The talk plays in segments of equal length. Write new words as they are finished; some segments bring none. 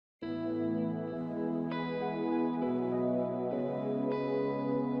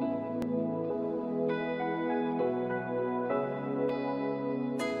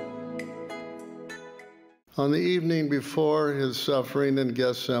On the evening before his suffering in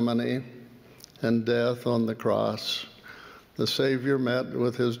Gethsemane and death on the cross, the Savior met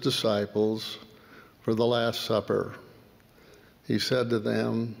with his disciples for the Last Supper. He said to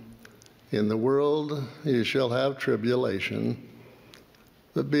them, "In the world you shall have tribulation,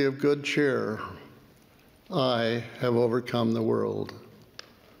 but be of good cheer. I have overcome the world."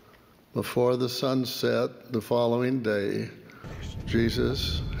 Before the sun set the following day,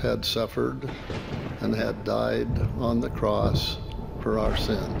 Jesus had suffered and had died on the cross for our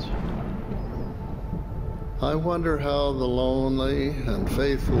sins. I wonder how the lonely and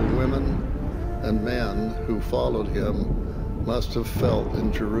faithful women and men who followed him must have felt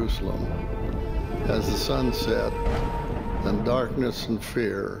in Jerusalem as the sun set and darkness and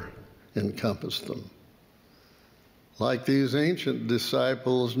fear encompassed them. Like these ancient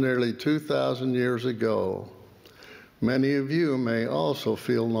disciples nearly 2,000 years ago, many of you may also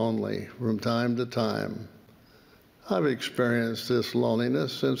feel lonely from time to time. I've experienced this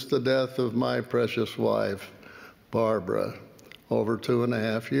loneliness since the death of my precious wife, Barbara, over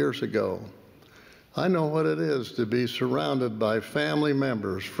 2.5 years ago. I know what it is to be surrounded by family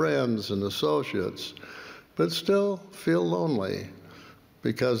members, friends, and associates, but still feel lonely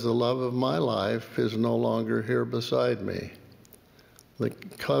because the love of my life is no longer here beside me. The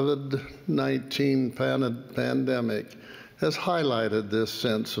COVID-19 pandemic has highlighted this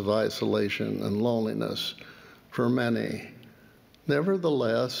sense of isolation and loneliness for many.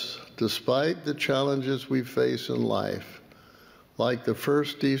 Nevertheless, despite the challenges we face in life, like the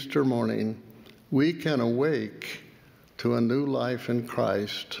first Easter morning, we can awake to a new life in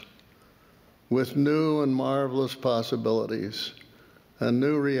Christ with new and marvelous possibilities and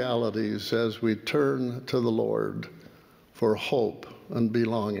new realities as we turn to the Lord for hope and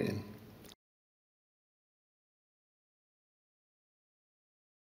belonging.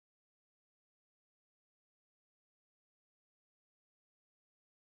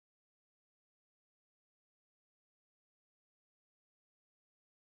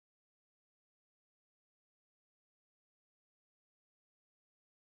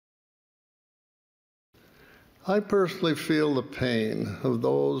 I personally feel the pain of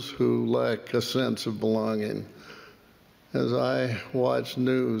those who lack a sense of belonging. As I watch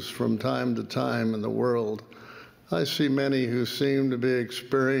news from time to time in the world, I see many who seem to be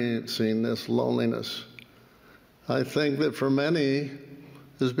experiencing this loneliness. I think that for many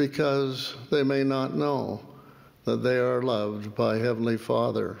is because they may not know that they are loved by Heavenly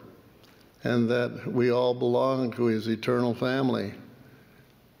Father and that we all belong to His eternal family.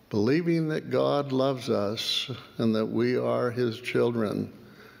 Believing that God loves us and that we are His children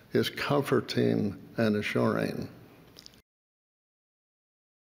is comforting and assuring.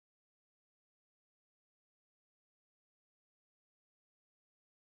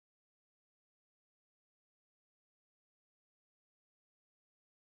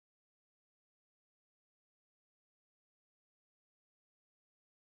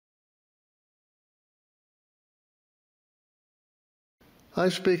 I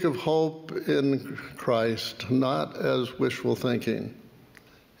speak of hope in Christ not as wishful thinking.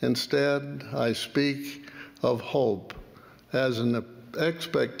 Instead, I speak of hope as an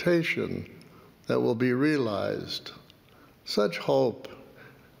expectation that will be realized. Such hope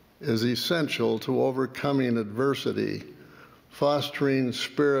is essential to overcoming adversity, fostering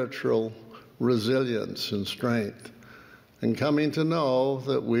spiritual resilience and strength, and coming to know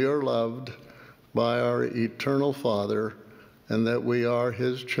that we are loved by our eternal Father and that we are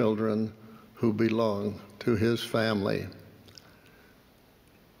His children who belong to His family.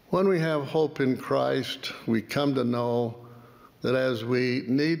 When we have hope in Christ, we come to know that as we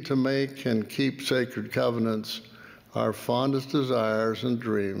need to make and keep sacred covenants, our fondest desires and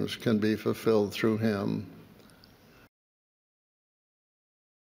dreams can be fulfilled through Him.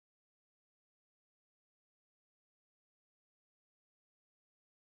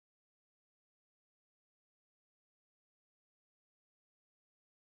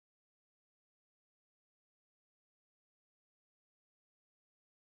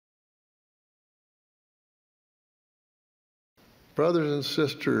 Brothers and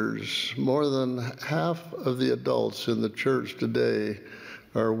sisters, more than half of the adults in the church today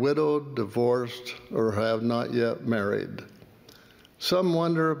are widowed, divorced, or have not yet married. Some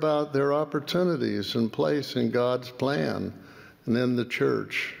wonder about their opportunities and place in God's plan and in the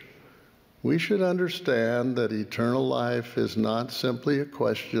church. We should understand that eternal life is not simply a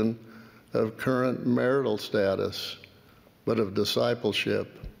question of current marital status, but of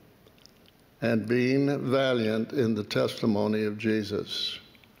discipleship and being valiant in the testimony of Jesus.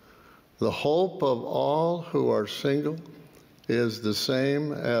 The hope of all who are single is the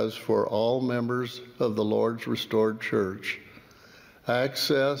same as for all members of the Lord's restored church: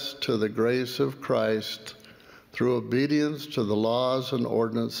 access to the grace of Christ through obedience to the laws and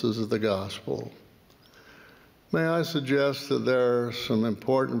ordinances of the gospel. May I suggest that there are some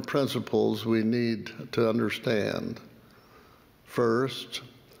important principles we need to understand. First,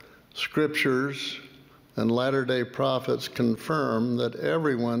 scriptures and latter-day prophets confirm that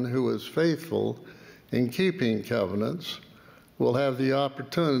everyone who is faithful in keeping covenants will have the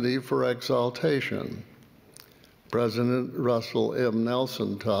opportunity for exaltation. President Russell M.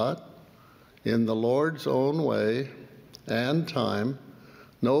 Nelson taught, "In the Lord's own way and time,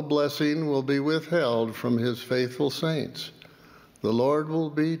 no blessing will be withheld from his faithful saints. The Lord will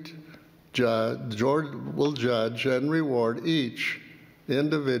judge and reward each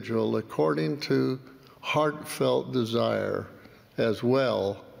individual according to heartfelt desire as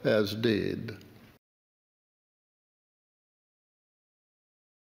well as deed."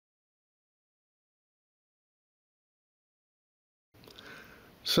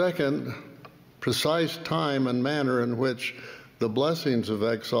 Second, precise time and manner in which the blessings of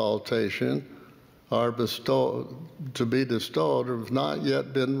exaltation are to be bestowed have not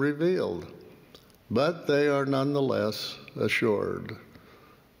yet been revealed, but they are nonetheless assured.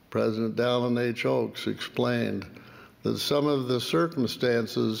 President Dallin H. Oaks explained that some of the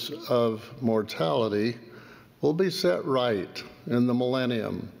circumstances of mortality will be set right in the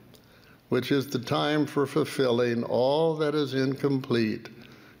millennium, which is the time for fulfilling all that is incomplete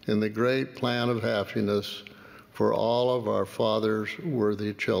in the great plan of happiness for all of our Father's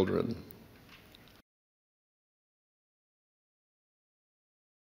worthy children.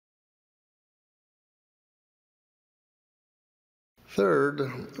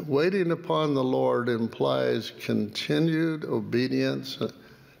 Third, waiting upon the Lord implies continued obedience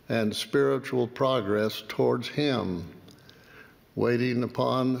and spiritual progress towards Him. Waiting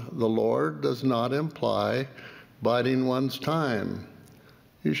upon the Lord does not imply biding one's time.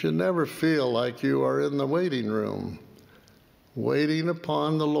 You should never feel like you are in the waiting room. Waiting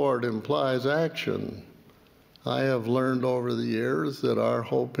upon the Lord implies action. I have learned over the years that our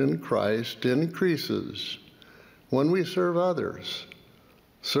hope in Christ increases when we serve others.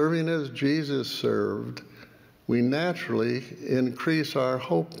 Serving as Jesus served, we naturally increase our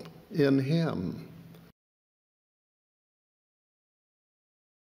hope in Him.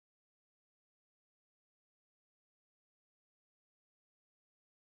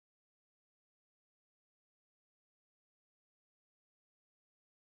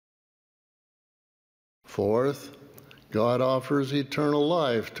 Fourth, God offers eternal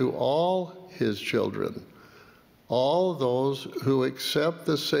life to all His children. All those who accept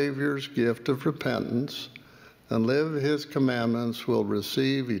the Savior's gift of repentance and live His commandments will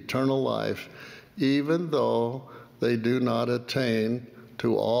receive eternal life, even though they do not attain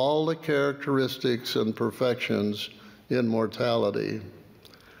to all the characteristics and perfections in mortality.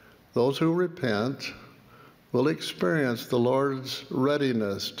 Those who repent will experience the Lord's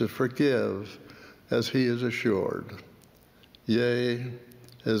readiness to forgive, as He is assured. Yea,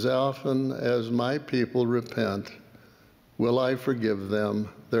 as often as my people repent, will I forgive them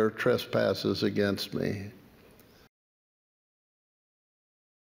their trespasses against me.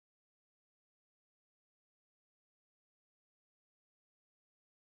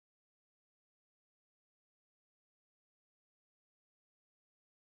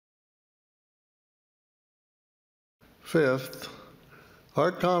 Fifth,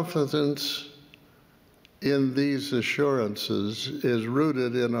 our confidence in these assurances is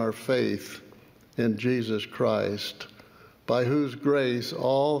rooted in our faith in Jesus Christ, by whose grace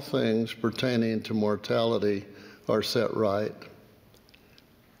all things pertaining to mortality are set right.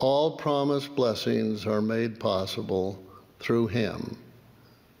 All promised blessings are made possible through Him,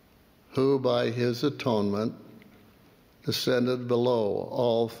 who by His atonement descended below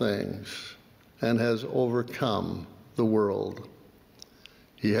all things and has overcome the world.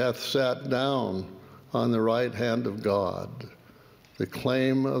 He hath sat down on the right hand of God, the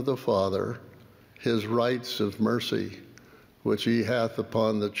claim of the Father, His rights of mercy, which He hath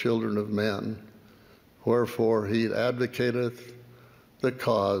upon the children of men. Wherefore He advocateth the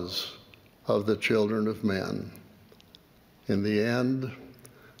cause of the children of men. In the end,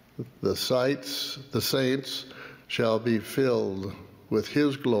 the saints shall be filled with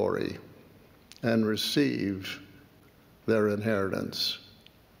His glory and receive their inheritance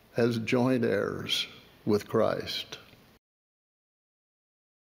as joint heirs with Christ.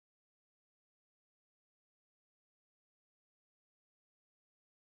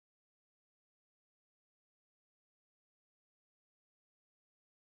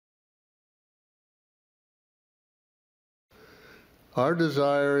 Our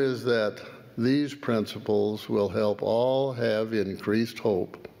desire is that these principles will help all have increased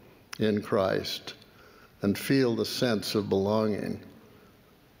hope in Christ and feel the sense of belonging.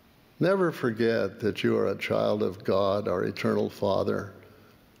 Never forget that you are a child of God, our eternal Father,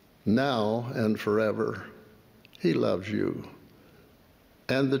 now and forever. He loves you.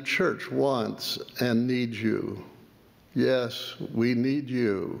 And the church wants and needs you. Yes, we need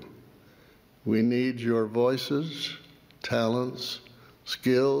you. We need your voices, talents,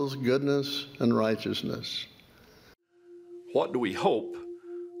 skills, goodness, and righteousness. What do we hope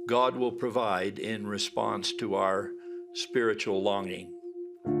God will provide in response to our spiritual longing?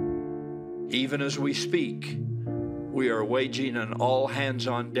 Even as we speak, we are waging an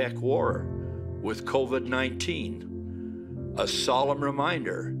all-hands-on-deck war with COVID-19, a solemn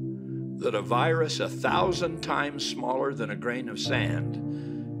reminder that a virus 1,000 times smaller than a grain of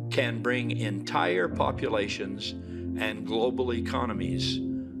sand can bring entire populations and global economies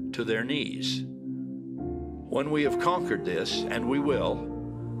to their knees. When we have conquered this, and we will,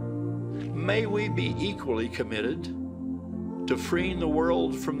 may we be equally committed to freeing the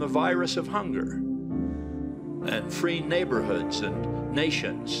world from the virus of hunger and freeing neighborhoods and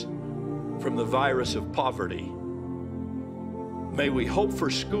nations from the virus of poverty. May we hope for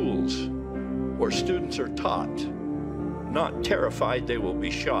schools where students are taught, not terrified they will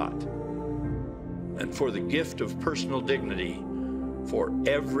be shot, and for the gift of personal dignity for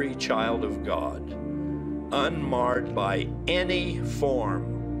every child of God, unmarred by any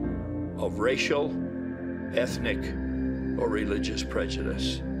form of racial, ethnic, or religious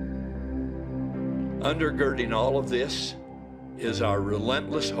prejudice. Undergirding all of this is our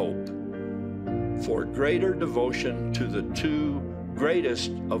relentless hope for greater devotion to the two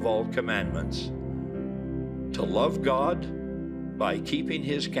greatest of all commandments: to love God by keeping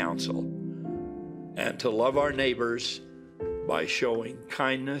His counsel, and to love our neighbors by showing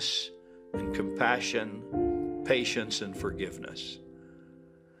kindness and compassion, patience and forgiveness.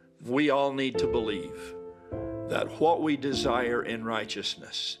 We all need to believe that what we desire in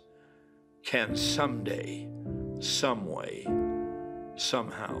righteousness can someday, some way,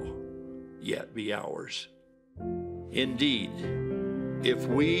 somehow yet be ours. Indeed, if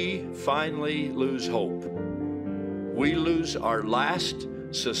we finally lose hope, we lose our last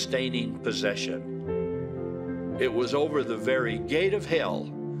sustaining possession. It was over the very gate of hell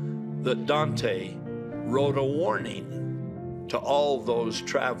that Dante wrote a warning to all those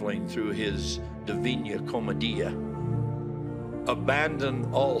traveling through his Divina Commedia.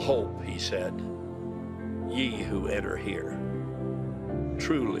 Abandon all hope, he said, ye who enter here.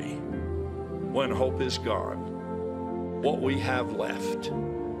 Truly, when hope is gone, what we have left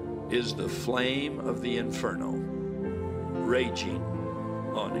is the flame of the inferno, raging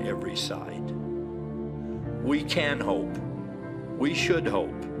on every side. We can hope, we should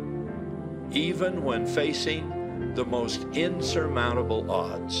hope, even when facing the most insurmountable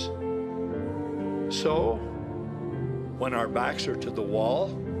odds. So, when our backs are to the wall,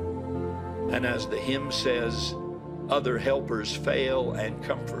 and as the hymn says, other helpers fail and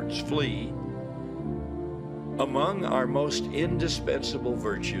comforts flee, among our most indispensable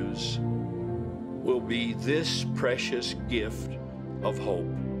virtues will be this precious gift of hope,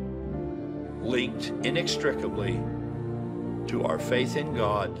 linked inextricably to our faith in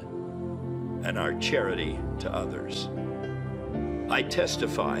God and our charity to others. I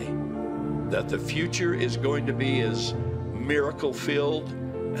testify that the future is going to be as miracle-filled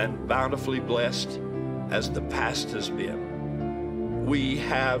and bountifully blessed as the past has been. We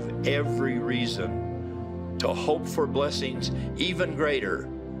have every reason to hope for blessings even greater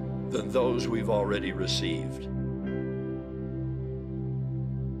than those we've already received.